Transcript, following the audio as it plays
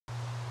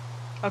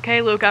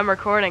Okay, Luke, I'm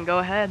recording. Go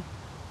ahead.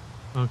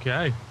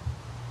 Okay.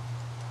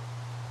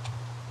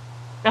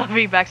 I'll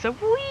be back. So,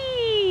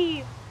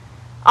 whee!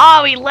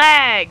 Oh, he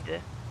lagged!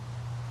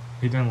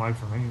 He didn't lag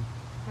for me.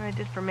 Oh, he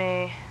did for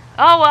me.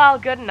 Oh, well,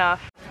 good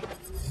enough.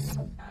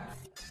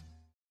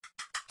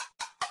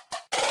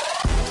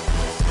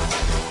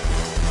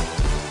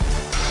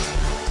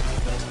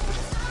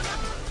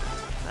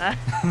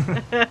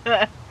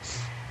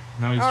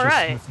 Now he's All just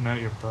right. sniffing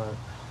at your butt.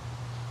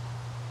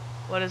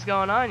 What is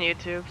going on,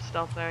 YouTube?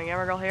 Stealth Playing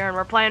Evergirl here, and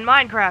we're playing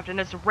Minecraft, and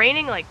it's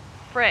raining like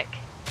frick.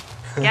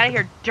 Get out of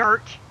here,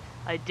 dirt!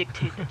 I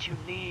dictate that you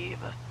leave.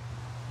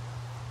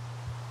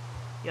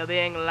 You're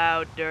being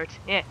loud, dirt.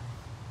 Yeah.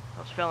 I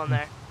was filling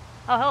there.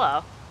 Oh,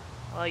 hello.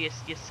 Well, you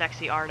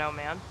sexy Arno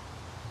man.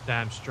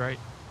 Damn straight.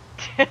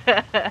 So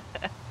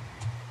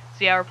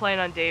yeah, we're playing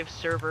on Dave's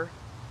server.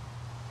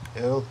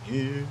 Hell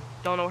yeah.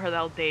 Don't know where the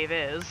hell Dave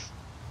is,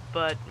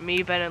 but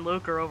me, Ben, and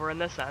Luke are over in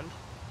this end.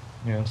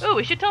 Yes. Ooh,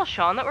 we should tell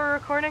Sean that we're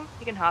recording.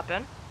 He can hop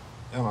in.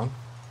 Yeah, man.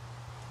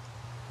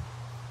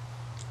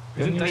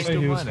 Isn't Dave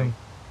still mining?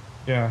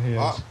 Yeah, he is.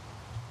 What?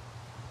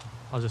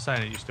 I was just saying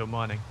that you're still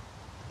mining.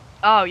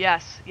 Oh,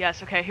 yes,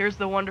 yes, okay, here's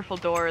the wonderful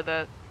door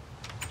that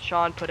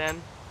Sean put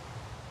in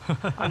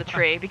on the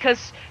tree.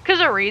 Because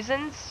of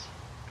reasons.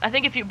 I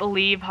think if you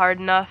believe hard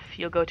enough,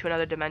 you'll go to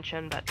another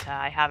dimension, but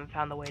I haven't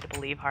found the way to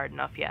believe hard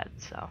enough yet,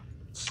 so.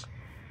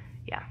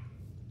 Yeah.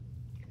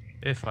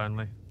 If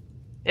only.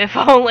 If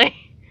only.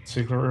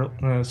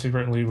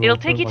 Secretly, It'll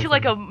take you to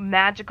like a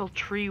magical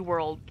tree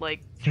world,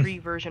 like tree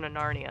version of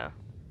Narnia.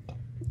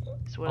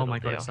 That's what Oh my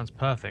it'll god, do. it sounds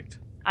perfect.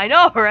 I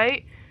know,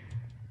 right?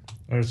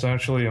 There's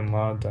actually a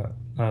mod that,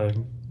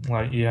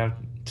 like, you have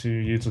to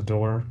use a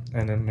door,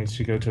 and it makes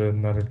you go to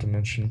another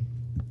dimension.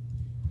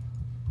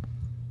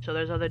 So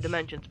there's other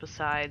dimensions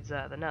besides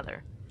the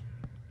Nether.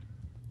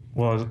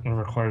 Well, it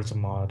requires a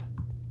mod.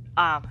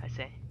 I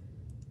see.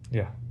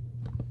 Yeah.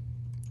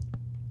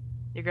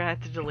 You're gonna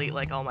have to delete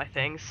like all my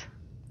things.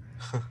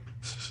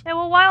 Yeah,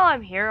 well, while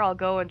I'm here, I'll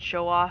go and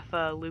show off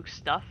Luke's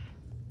stuff.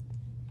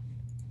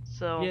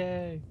 So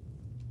Yay.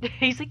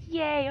 he's like,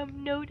 "Yay!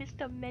 I'm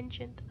noticed. I'm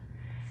mentioned."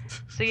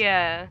 So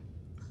yeah,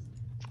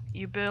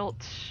 you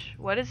built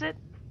what is it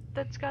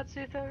that's got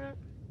Sooth in it?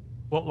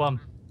 What one?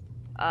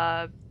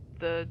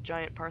 The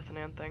giant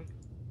Parthenon thing.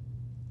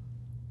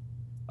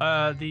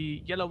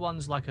 The yellow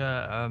one's like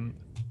a I'm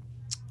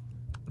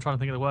trying to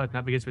think of the word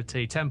now. It begins with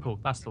T. Temple.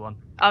 That's the one.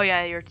 Oh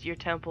yeah, your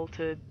temple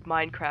to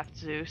Minecraft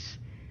Zeus.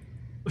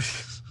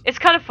 It's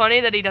kind of funny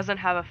that he doesn't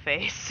have a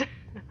face.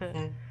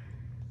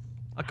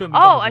 I couldn't.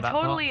 Oh, I that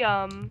totally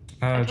part.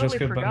 I Just totally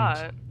get forgot.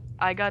 buttons.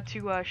 I got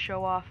to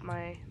show off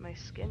my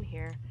skin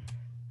here.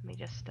 Let me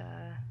just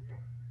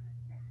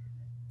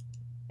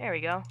there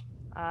we go.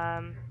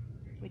 Let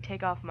me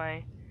take off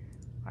my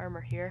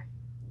armor here.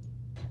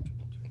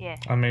 Yeah.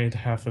 I made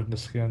half of the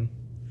skin.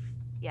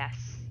 Yes.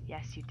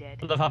 Yes, you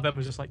did. I love how Ben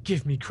was just like,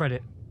 give me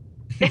credit.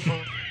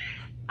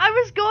 I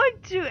was going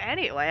to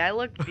anyway. I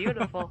looked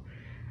beautiful.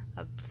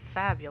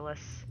 Fabulous.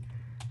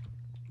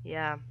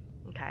 Yeah.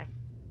 Okay.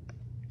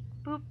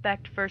 Boop,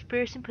 back to first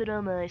person, put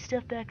all my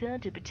stuff back on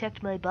to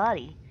protect my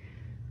body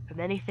from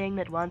anything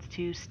that wants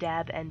to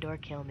stab and or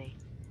kill me.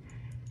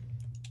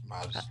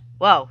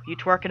 Whoa, you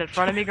twerking in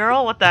front of me,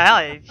 girl? What the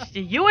hell?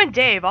 You and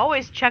Dave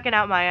always checking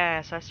out my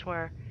ass, I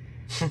swear.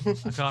 I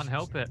can't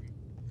help it.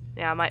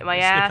 Yeah, my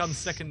It's ass... become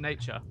second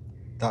nature.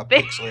 That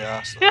pixely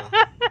ass. Though.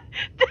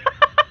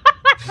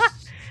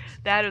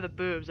 That or the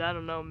boobs, I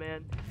don't know,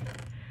 man.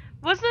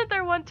 Wasn't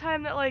there one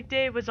time that, like,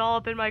 Dave was all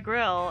up in my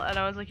grill, and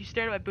I was like, you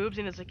staring at my boobs,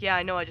 and it's like, yeah,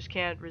 I know, I just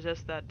can't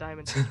resist that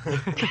diamond.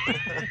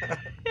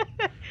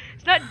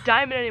 It's not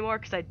diamond anymore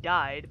because I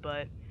died,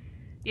 but...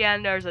 Yeah,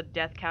 and there's a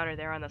death counter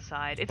there on the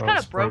side. It's kind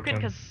of broken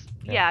because...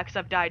 Yeah, because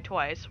I've died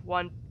twice.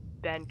 One,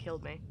 Ben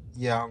killed me.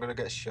 Yeah, I'm gonna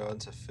get Sean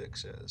to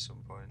fix it at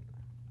some point.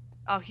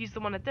 Oh, he's the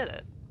one that did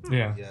it.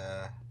 Yeah.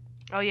 Yeah.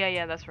 Oh,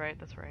 yeah, that's right,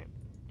 that's right.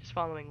 Just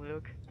following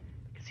Luke.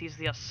 Because he's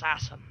the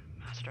assassin.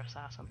 Master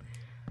assassin.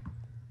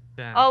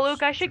 Damn Oh,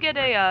 Luke, I should get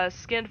straight. a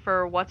skin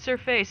for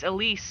what's-her-face,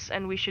 Elise,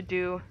 and we should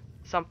do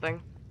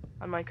something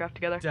on Minecraft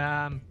together.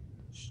 Damn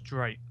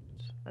straight.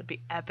 That'd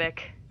be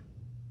epic.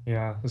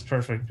 Yeah, it's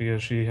perfect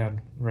because she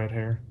had red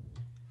hair.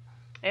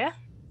 Yeah?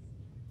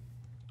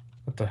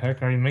 What the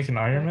heck? Are you making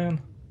Iron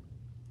Man?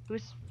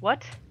 Who's...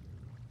 What?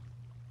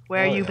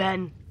 Where Oh, you yeah.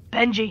 been?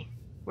 Benji!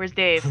 Where's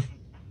Dave?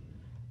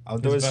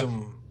 I'm doing back.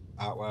 some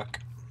artwork.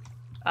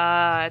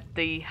 At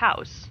the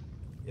house.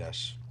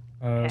 Yes.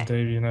 Okay.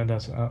 Dave, you know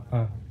that's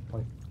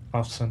like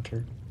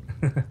off-center.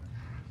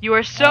 You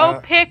are so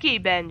Uh, picky,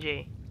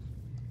 Benji.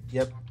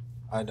 Yep.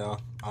 I know.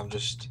 I'm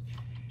just.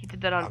 You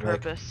did that on I make-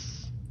 purpose.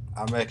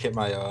 I make it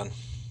my own.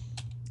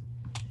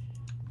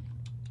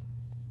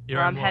 You're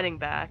Well, on I'm what? heading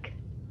back.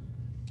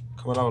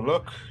 Come on, oh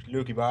look,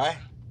 Lukey, bye.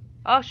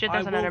 Oh shit, I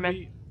there's an will Enderman.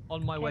 be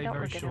on my Yeah, way don't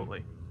very look at him.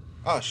 shortly.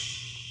 Oh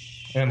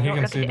shh. And I he don't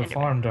can look see at the Enderman.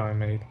 farm that I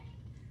made.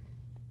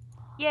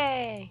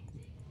 Yay!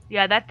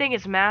 Yeah, that thing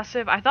is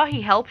massive. I thought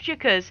he helped you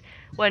because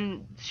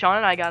when Sean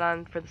and I got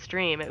on for the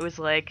stream, it was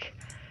like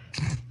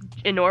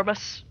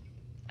enormous.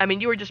 I mean,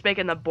 you were just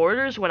making the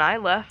borders when I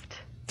left.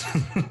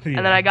 Yeah. And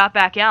then I got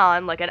back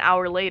on like an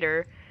hour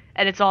later,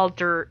 and it's all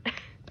dirt.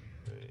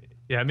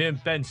 Yeah, me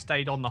and Ben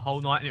stayed on the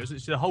whole night, and it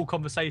was the whole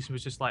conversation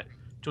was just like, "Do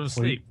you want to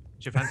Sleep. sleep?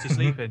 Do you fancy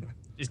sleeping?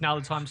 Is now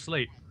the time to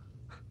sleep?"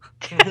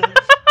 Do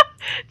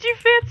you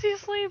fancy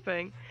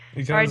sleeping?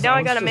 Because Alright, now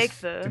I was gotta just make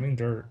the- getting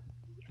dirt.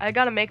 I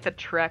gotta make the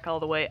trek all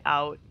the way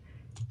out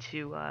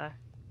to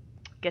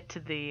get to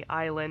the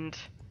island,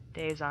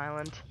 Dave's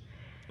Island.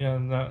 Yeah,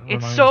 that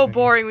It's reminds so me.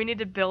 boring. We need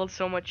to build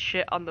so much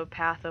shit on the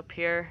path up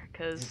here,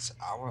 cause It's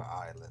our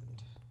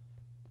island.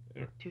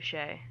 touche.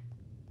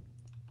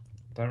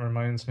 That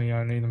reminds me,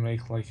 I need to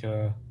make like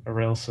a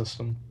rail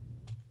system.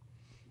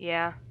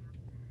 Yeah.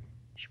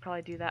 Should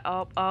probably do that.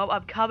 Oh,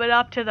 I'm coming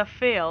up to the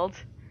field.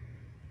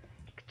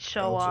 Could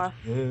show off.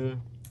 Yeah.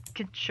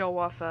 Could show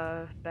off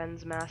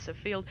Ben's massive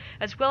field,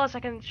 as well as I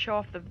can show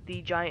off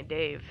the giant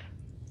Dave.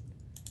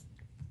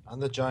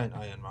 And the giant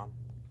Iron Man.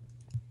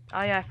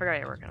 Oh yeah, I forgot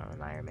you're working on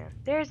an Iron Man.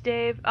 There's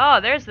Dave. Oh,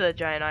 there's the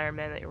giant Iron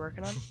Man that you're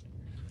working on.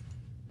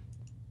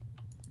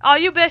 Oh,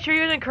 you bitch, you're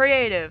using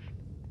creative.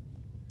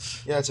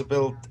 Yeah, to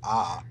build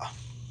art.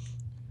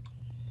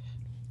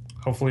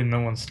 Hopefully,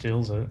 no one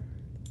steals it.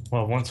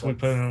 Well, once we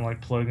put in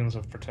like plugins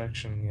of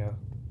protection, yeah.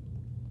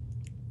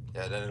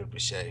 Yeah, then it'll be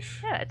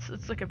safe. Yeah, it's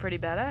looking pretty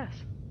badass.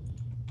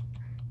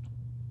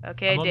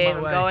 Okay, I'm on Dave, my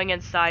I'm way. going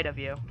inside of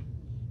you.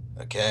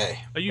 Okay.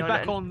 Are you No,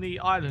 back no. on the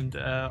island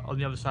on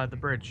the other side of the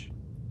bridge?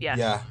 Yes.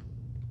 Yeah.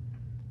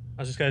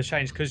 I was just going to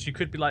change because you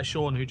could be like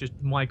Sean, who just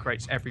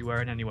migrates everywhere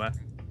and anywhere.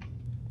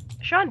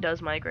 Sean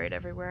does migrate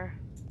everywhere.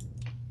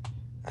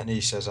 And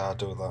he says I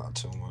do that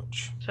too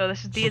much. So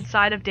this is the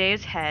inside of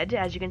Dave's head.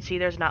 As you can see,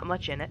 there's not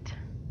much in it.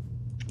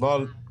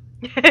 Well,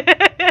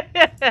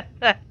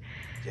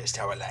 just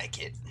how I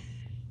like it.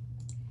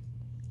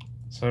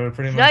 So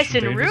pretty It's much. nice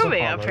and Dave is a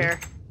roomy up hollow. here.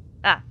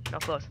 Ah, no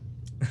close.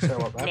 So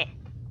what, Meh. man?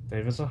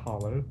 Dave is a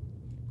hollow.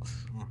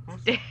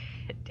 Mhm.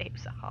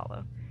 Dave's a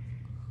hollow.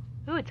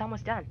 Ooh, it's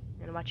almost done. I'm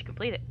gonna watch you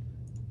complete it.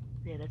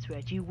 Yeah, that's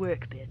right. You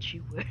work, bitch.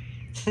 You work.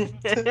 So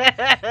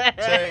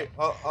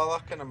all I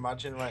can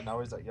imagine right now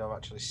is that you're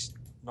actually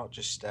not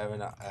just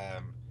staring at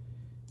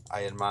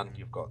Iron Man.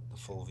 You've got the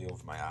full view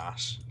of my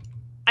ass.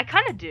 I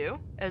kind of do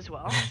as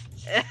well.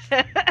 So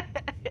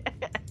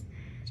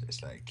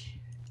it's like,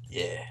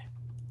 yeah,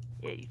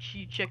 Yeah,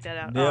 you check that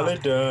out. nearly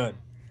done.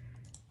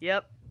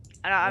 Yep.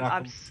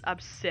 Yeah, I'm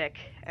sick,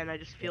 and I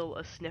just feel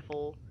a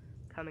sniffle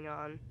coming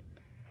on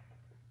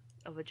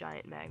of a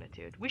giant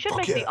magnitude. We should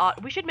Fuck make yeah.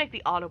 we should make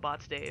the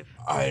Autobots, Dave.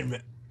 Iron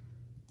Man.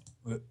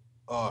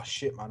 Oh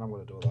shit, man! I'm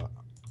gonna do that.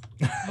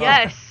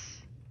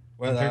 Yes.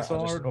 Well,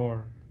 Pixel art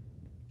or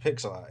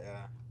pixel art,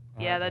 yeah.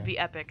 Yeah, that'd Okay. be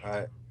epic. All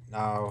right,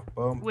 now,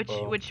 boom. Which-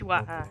 boom, which boom,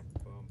 what, boom, huh?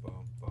 boom,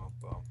 boom, boom,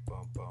 boom,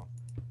 boom, boom.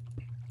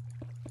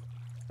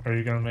 Are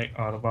you gonna make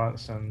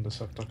Autobots and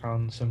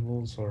Decepticon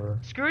symbols or?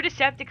 Screw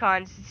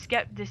Decepticons.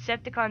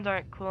 Decepticons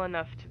aren't cool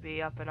enough to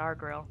be up in our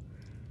grill.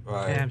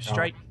 Right. Damn now-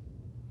 straight.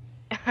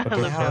 But they're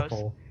Luke knows.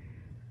 purple.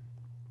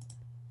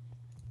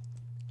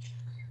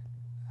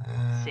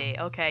 See,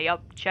 okay,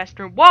 yep, chest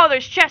room. Whoa,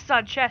 there's chests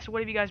on chests.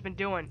 What have you guys been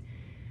doing?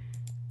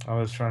 I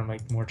was trying to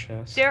make more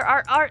chests. There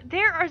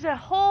is a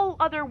whole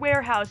other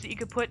warehouse that you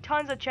could put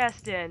tons of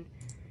chests in,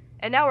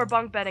 and now we're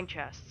bunk bedding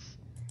chests.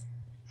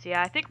 So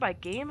yeah, I think my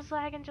game's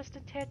lagging just a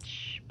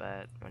titch,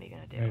 but what are you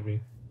gonna do?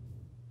 Maybe.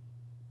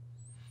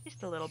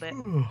 Just a little bit.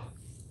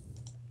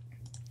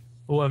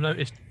 Oh, I've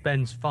noticed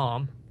Ben's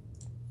farm.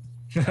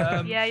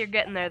 Yeah, you're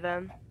getting there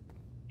then.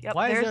 Yep,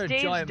 Why is there's there a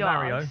Dave's giant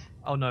dogs. Mario?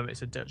 Oh no,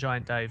 it's a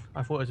giant Dave.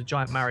 I thought it was a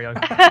giant Mario.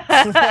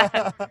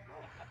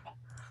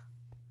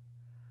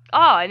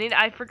 Oh,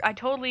 I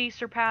totally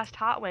surpassed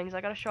Hotwings.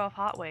 I gotta show off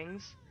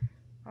Hotwings.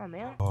 Oh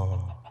man,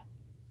 Oh.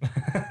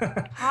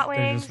 Hot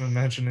They've just been Wings.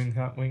 mentioning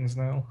hot wings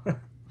now.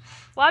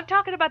 Well, I'm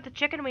talking about the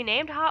chicken we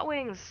named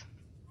Hotwings.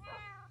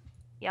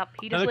 Yep,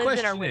 he Now just the lives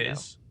in our question window.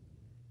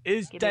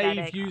 is Give me that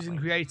Dave egg, using Hotwings.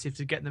 creative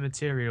to get the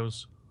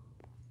materials?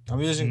 I'm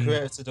using Mm.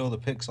 creative to do the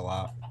pixel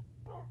art.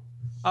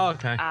 Oh,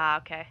 okay. Ah,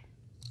 okay.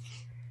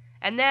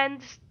 And then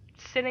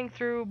sitting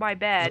through my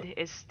bed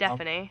is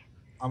Stephanie.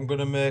 I'm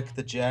gonna make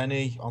the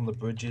journey on the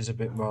bridges a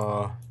bit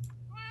more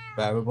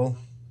bearable.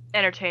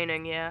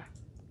 Entertaining, yeah.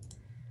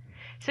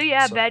 So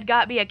yeah, So- bed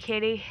got me a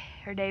kitty.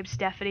 Her name's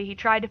Stephanie. He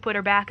tried to put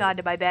her back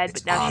onto my bed,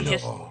 but now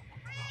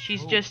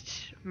she's Ooh.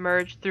 just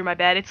merged through my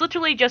bed. It's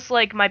literally just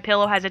like my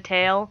pillow has a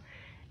tail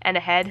and a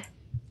head.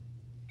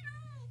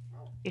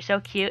 You're so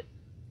cute.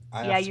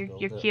 I Yeah, have to you're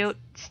build it. cute,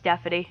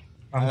 Stephanie.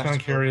 I'm have kind to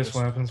of curious focus.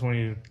 what happens when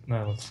you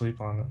sleep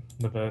on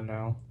the bed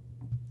now.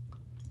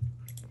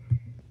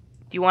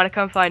 Do you want to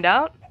come find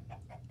out?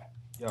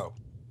 Yo,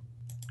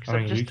 'Cause I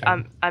mean, you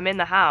can. I'm in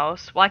the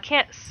house. Well, I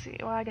can't see.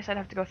 Well, I guess I'd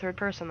have to go third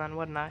person then,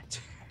 wouldn't I?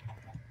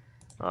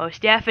 Oh,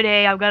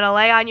 Stephanie, I'm gonna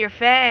lay on your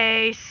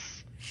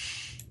face.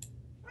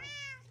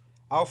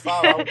 how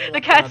far out? do you The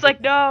reckon cat's I like,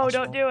 did no, last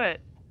don't one? do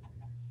it.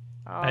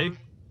 Hey?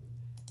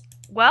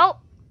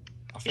 Well,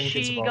 I think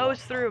it's she about goes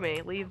that through far.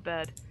 me. Leave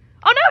bed.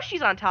 Oh no,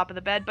 she's on top of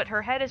the bed, but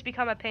her head has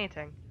become a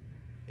painting.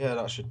 Yeah,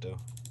 that should do.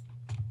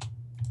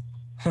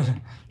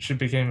 She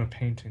became a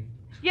painting.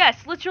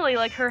 Yes, literally,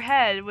 like her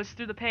head was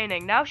through the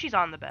painting. Now she's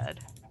on the bed.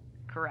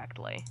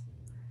 Correctly.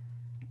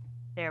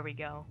 There we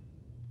go.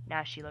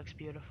 Now she looks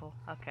beautiful.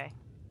 Okay.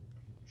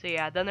 So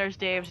yeah, then there's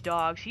Dave's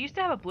dogs. He used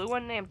to have a blue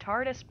one named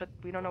TARDIS, but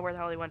we don't know where the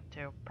hell he went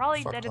to.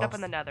 Probably Fuck ended up off.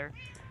 in the Nether.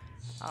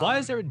 Why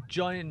is there a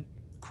giant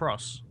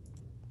cross?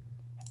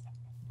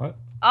 What?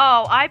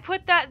 Oh, I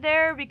put that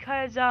there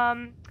because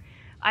I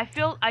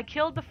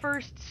killed the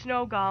first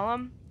snow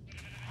golem,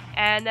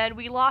 and then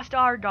we lost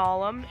our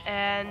golem,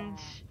 and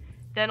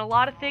then a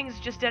lot of things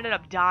just ended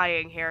up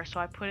dying here, so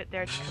I put it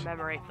there to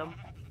commemorate them.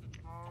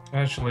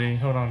 Actually,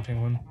 hold on,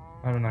 Penguin.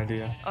 I have an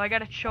idea. Oh, I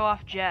gotta show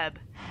off Jeb.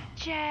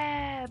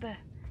 Jeb!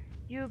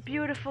 You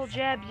beautiful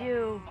Jeb,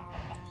 you.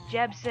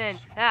 Jebson.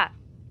 Ah.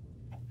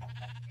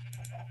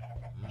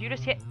 You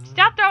just hit.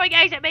 Stop throwing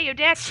eggs at me, you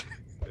dick!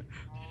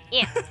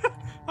 Yeah.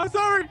 I'm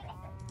sorry.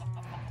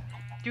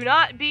 Do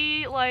not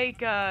be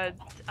like,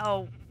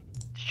 oh,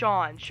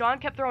 Sean. Sean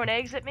kept throwing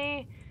eggs at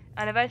me,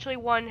 and eventually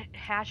one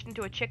hatched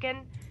into a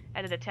chicken,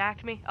 and it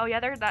attacked me. Oh yeah,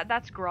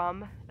 that's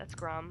Grumm. That's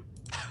Grumm.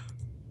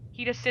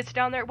 He just sits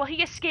down there. Well,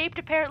 he escaped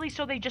apparently,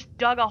 so they just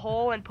dug a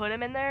hole and put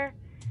him in there.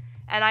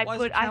 And Why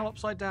is the cow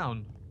upside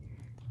down?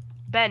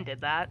 Ben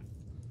did that.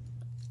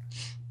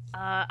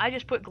 I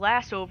just put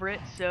glass over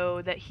it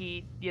so that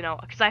he, you know,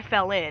 because I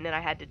fell in and I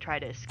had to try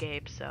to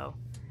escape, so.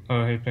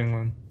 Oh, hey,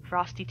 Penguin.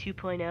 Frosty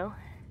 2.0.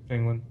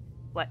 Penguin.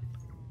 What?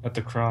 At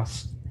the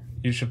cross,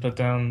 you should put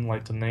down,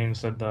 like, the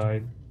names that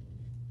died.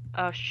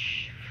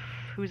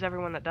 Who's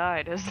everyone that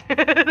died is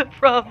the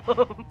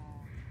problem.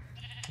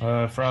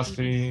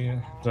 Frosty,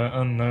 the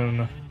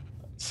unknown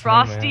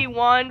Frosty snowman.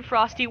 1,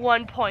 Frosty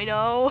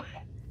 1.0.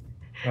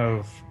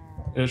 Oh,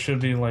 it should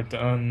be like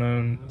the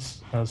unknown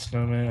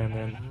snowman and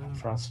then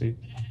Frosty.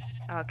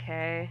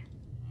 Okay.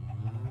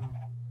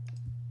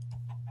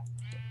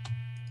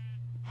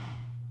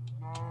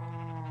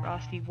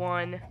 Frosty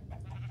 1.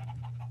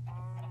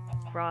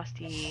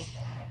 Frosty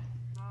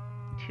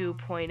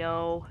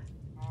 2.0.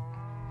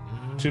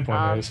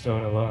 2.0 is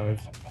still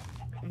alive.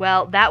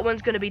 Well, that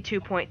one's gonna be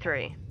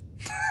 2.3.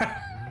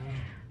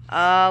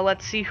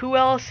 Let's see, who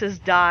else has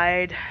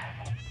died?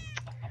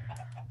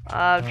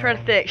 I'm trying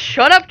to think.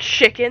 Shut up,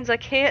 chickens, I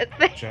can't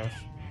think.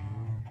 Jeff.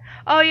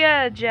 Oh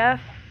yeah,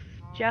 Jeff.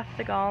 Jeff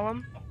the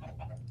Golem.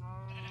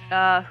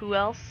 Who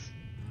else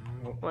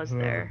was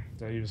Whoever there?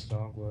 Dave's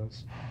dog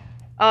was.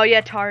 Oh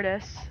yeah,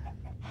 TARDIS.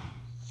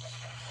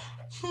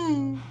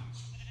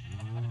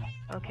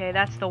 Okay,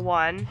 that's the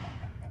one.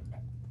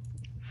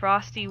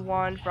 Frosty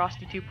 1,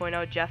 Frosty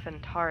 2.0, Jeff,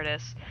 and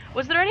TARDIS.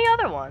 Was there any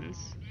other ones?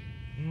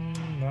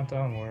 Not that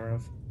I'm aware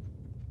of.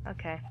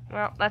 Okay,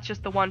 well, that's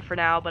just the one for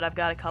now, but I've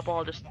got a couple.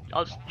 I'll just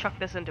chuck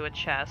this into a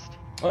chest.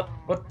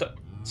 What the?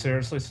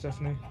 Seriously,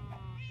 Stephanie?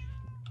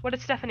 What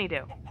did Stephanie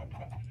do?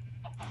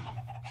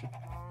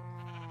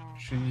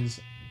 She's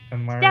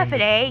admiring.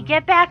 Stephanie,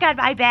 get back on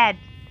my bed!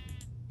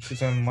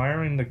 She's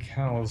admiring the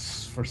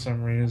cows for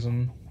some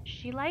reason.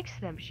 She likes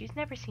them. She's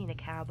never seen a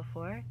cow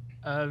before.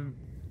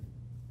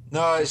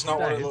 No, it's not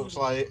what it looks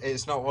like.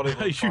 It's not what it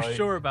Are looks you like.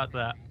 sure about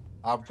that?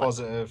 I'm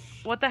positive.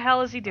 What the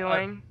hell is he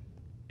doing?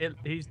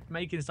 He's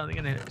making something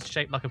and it's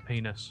shaped like a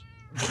penis.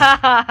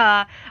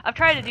 I've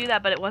tried to do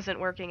that, but it wasn't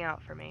working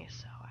out for me,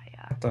 so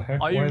What the heck? Are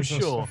Why you is this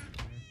sure?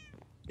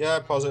 Yeah,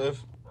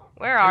 positive.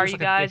 Where are looks you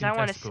like a guys? dick in I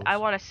want to. testicles. I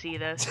want to see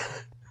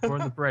this. We're on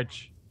the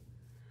bridge.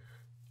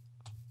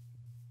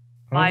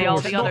 I don't Buy know all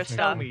what's the other happening.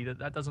 Tell stuff. me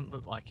that doesn't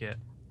look like it.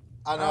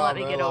 I know. let I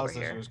me get over realised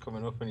as here. it was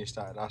coming up when you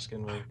started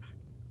asking me.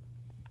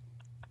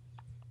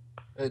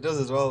 It does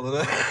as well,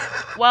 doesn't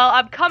it? Well,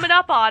 I'm coming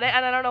up on it,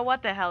 and I don't know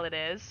what the hell it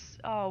is.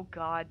 Oh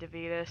God,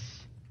 Davidas.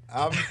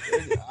 I'm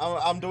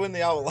doing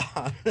the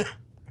outline.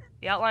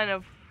 The outline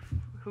of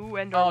who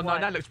and or Oh what. no,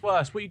 that looks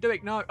worse. What are you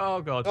doing? No.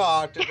 Oh god.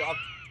 Oh,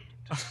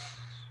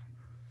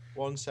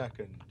 1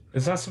 second.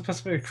 Is that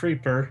supposed to be a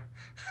creeper?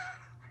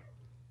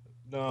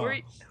 No.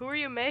 Who are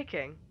you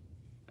making?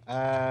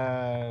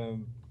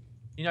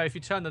 You know, if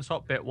you turn the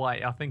top bit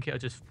white, I think it'll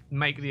just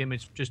make the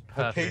image just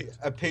perfect.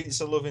 A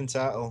pizza loving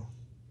turtle.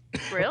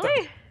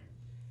 Really?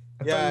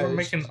 I Yeah, thought you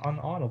were it's making an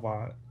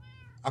Autobot.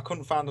 I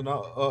couldn't find an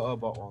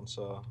Autobot one,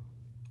 so.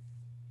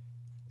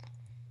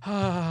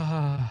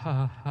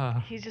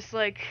 He's just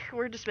like,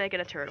 we're just making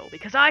a turtle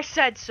because I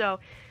said so.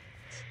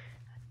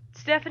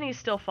 Stephanie's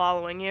still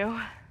following you.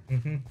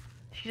 Mm-hmm.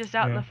 She's just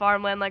out in Yeah. the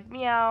farmland like,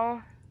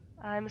 meow,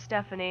 I'm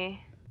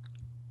Stephanie.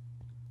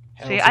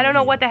 Hell See, to I don't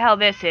know the what the hell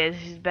this is.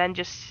 Ben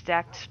just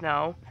stacked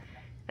snow.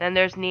 And then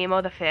there's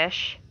Nemo the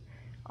fish.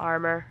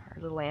 Armor,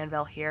 our little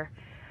anvil here.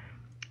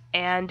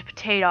 And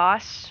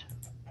potatoes.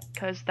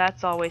 Because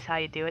that's always how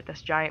you do it.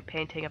 This giant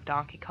painting of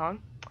Donkey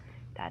Kong.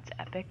 That's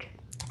epic.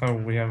 Oh,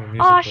 we have a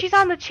music. Oh, box. she's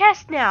on the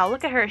chest now.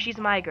 Look at her. She's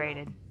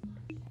migrated.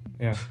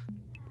 Yeah.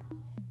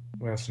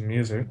 We have some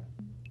music.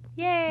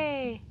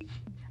 Yay!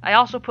 I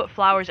also put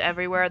flowers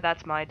everywhere.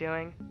 That's my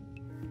doing.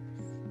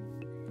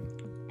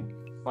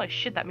 Holy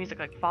shit, that music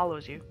like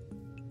follows you.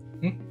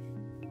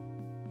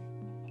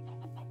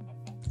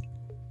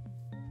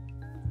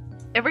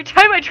 Every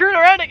time I turn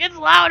around, it gets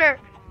louder.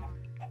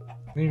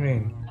 What do you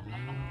mean?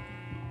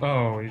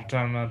 Oh, you're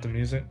talking about the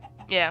music?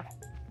 Yeah.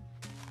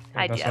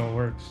 Hi, That's Jeff. how it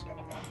works.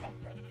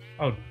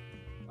 Oh,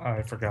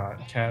 I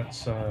forgot.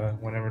 Cats,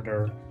 whenever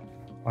they're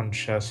on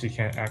chests, you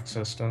can't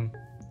access them.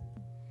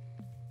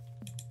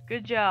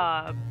 Good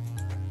job.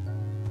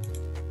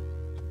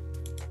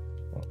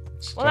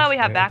 Stuff Well, now we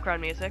have there.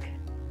 background music.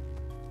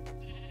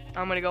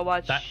 I'm gonna go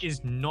watch. That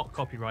is not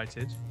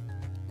copyrighted.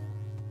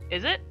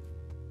 Is it?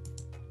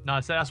 No,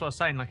 so that's what I was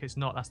saying. Like, it's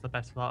not. That's the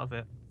best part of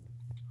it.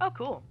 Oh,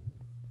 cool.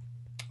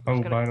 Oh,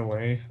 gonna by the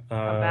way,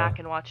 Come back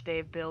and watch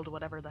Dave build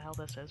whatever the hell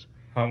this is.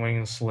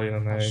 Hotwings laid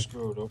an I egg.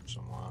 screwed up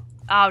somewhere.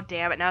 Oh,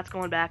 damn it. Now it's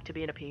going back to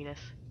being a penis.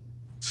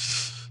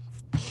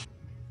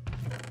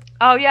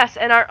 Oh, yes,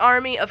 and our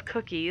army of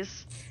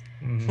cookies.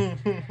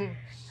 Mm.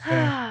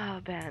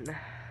 Ah, Ben.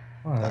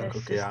 Alright.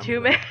 This cookie is army,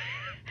 too Ben. many.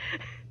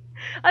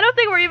 I don't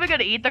think we're even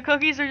gonna eat the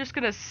cookies. They're just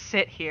gonna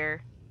sit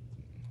here.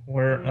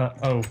 Where?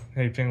 Oh,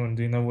 hey Penguin,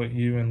 do you know what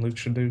you and Luke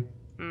should do?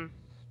 Hmm.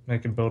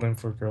 Make a building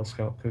for Girl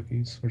Scout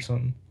cookies or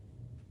something.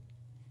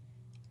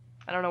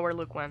 I don't know where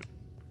Luke went.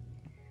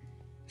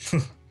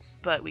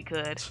 But we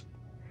could.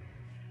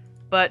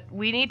 But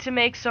we need to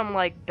make some,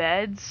 like,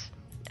 beds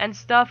and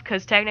stuff,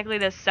 because technically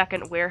this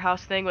second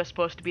warehouse thing was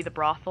supposed to be the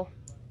brothel.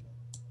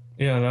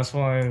 Yeah, that's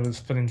why I was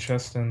putting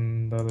chests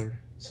in the other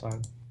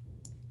side.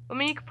 I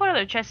mean, you can put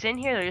other chests in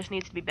here, there just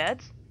needs to be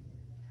beds.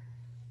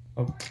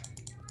 Oh,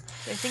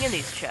 Anything in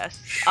these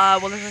chests? Well,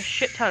 there's a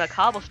shit ton of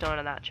cobblestone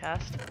in that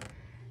chest.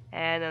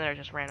 And then there's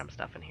just random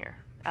stuff in here.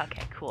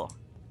 Okay, cool.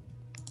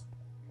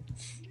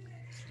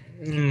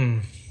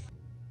 mm.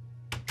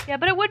 Yeah,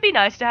 but it would be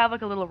nice to have,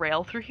 like, a little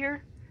rail through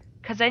here.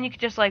 Because then you could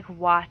just, like,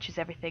 watch as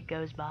everything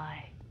goes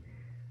by.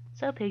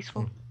 So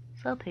peaceful.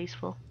 So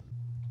peaceful.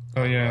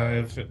 Oh yeah,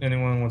 if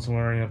anyone was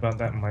worrying about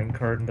that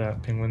minecart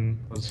that Penguin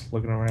was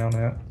looking around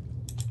at,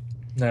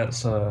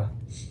 that's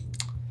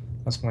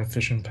my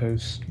fishing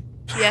post.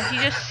 Yeah, he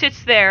just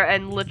sits there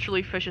and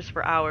literally fishes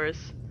for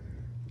hours.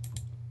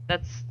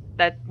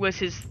 That was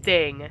his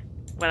thing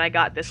when I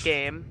got this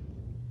game.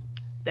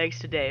 Thanks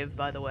to Dave,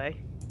 by the way,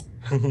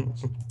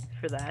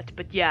 for that.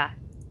 But yeah,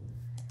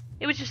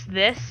 it was just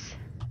this,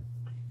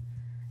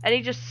 and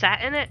he just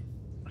sat in it,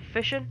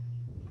 fishing.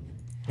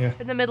 Yeah.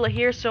 In the middle of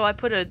here, so I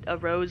put a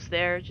rose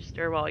there,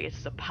 well, I guess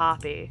it's a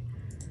poppy,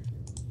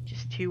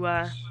 just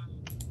to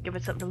give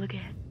it something to look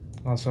at.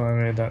 Also, I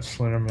made that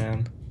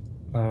Slenderman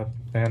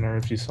banner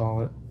if you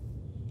saw it.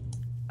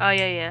 Oh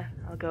yeah,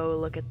 I'll go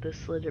look at this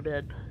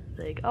Slenderbed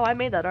thing. Oh, I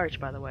made that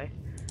arch, by the way,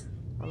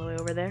 all the way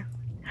over there.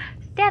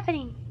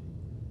 Stephanie.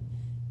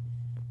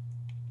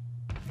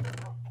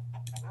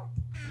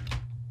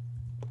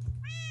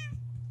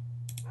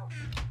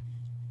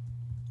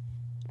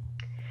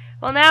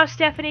 Well, now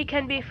Stephanie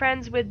can be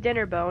friends with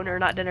Dinnerbone, or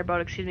not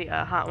Dinnerbone, excuse me,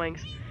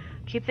 Hotwings.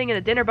 Keep thinking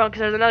of Dinnerbone because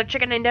there's another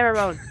chicken named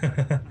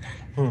Dinnerbone.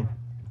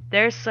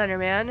 There's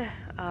Slenderman.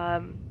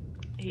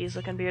 He's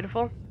looking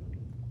beautiful.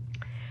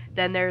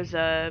 Then there's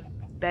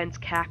Ben's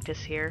cactus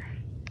here.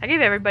 I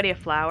gave everybody a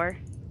flower,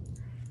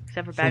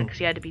 except for Ben because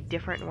he had to be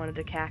different and wanted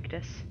a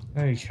cactus.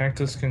 Hey,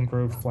 cactus can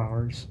grow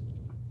flowers.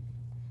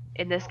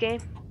 In this game,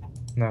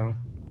 No.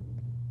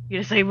 you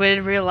just like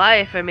in real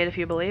life. I mean, if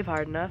you believe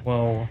hard enough.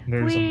 Well,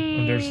 there's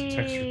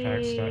texture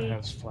packs that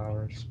has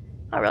flowers.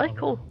 Oh, really?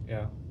 Cool.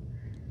 Yeah.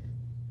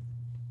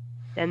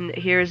 Then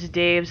here's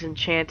Dave's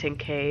enchanting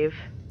cave.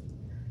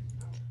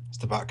 It's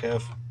the bat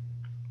cave.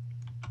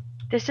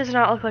 This does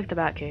not look like the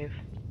Bat Cave.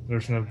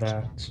 There's no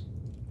bats.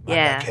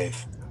 Yeah. Bat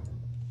cave.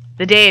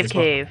 The Dave It's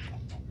not- Cave.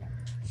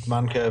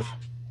 Man cave.